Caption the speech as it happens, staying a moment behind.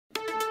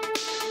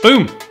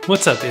Boom!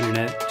 What's up,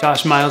 Internet?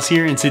 Josh Miles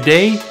here, and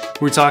today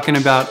we're talking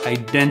about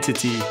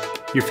identity.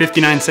 Your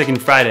 59-second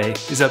Friday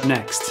is up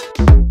next.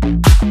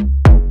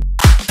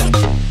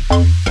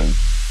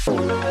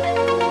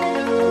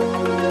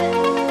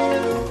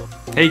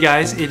 Hey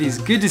guys, it is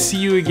good to see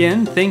you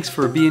again. Thanks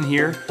for being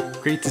here.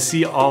 Great to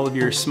see all of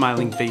your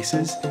smiling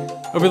faces.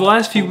 Over the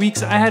last few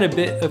weeks, I had a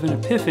bit of an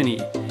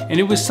epiphany, and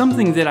it was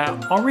something that I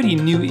already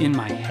knew in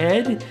my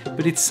head,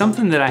 but it's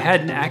something that I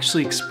hadn't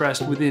actually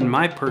expressed within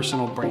my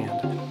personal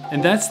brand.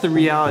 And that's the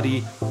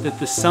reality that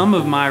the sum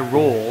of my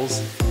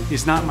roles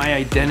is not my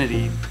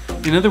identity.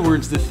 In other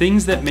words, the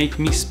things that make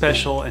me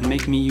special and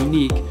make me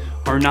unique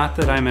are not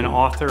that I'm an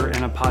author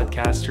and a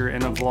podcaster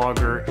and a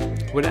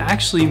vlogger. What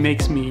actually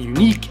makes me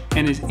unique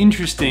and is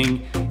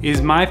interesting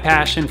is my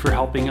passion for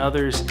helping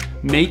others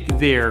make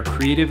their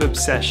creative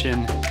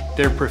obsession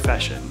their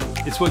profession.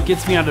 It's what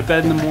gets me out of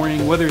bed in the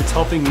morning, whether it's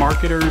helping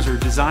marketers or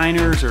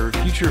designers or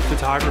future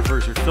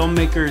photographers or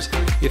filmmakers.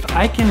 If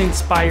I can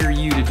inspire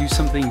you to do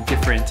something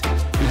different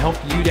and help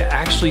you to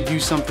actually do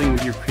something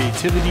with your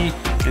creativity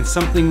and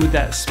something with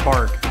that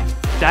spark,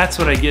 that's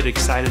what I get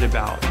excited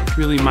about.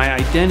 Really, my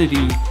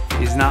identity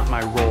is not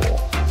my role.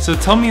 So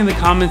tell me in the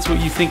comments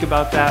what you think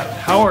about that.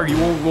 How are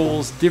your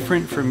roles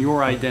different from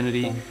your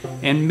identity?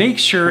 And make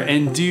sure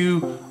and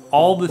do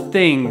all the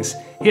things.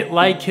 Hit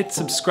like, hit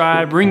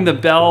subscribe, ring the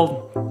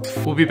bell.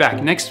 We'll be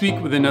back next week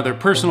with another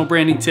personal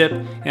branding tip,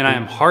 and I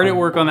am hard at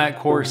work on that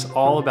course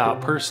all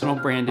about personal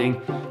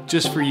branding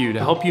just for you to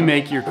help you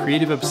make your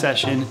creative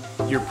obsession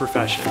your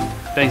profession.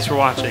 Thanks for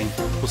watching.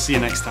 We'll see you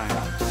next time.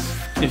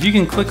 If you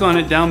can click on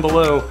it down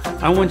below,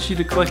 I want you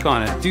to click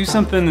on it. Do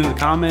something in the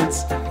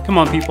comments. Come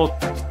on, people.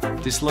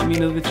 Just let me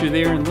know that you're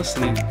there and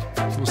listening.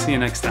 We'll see you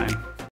next time.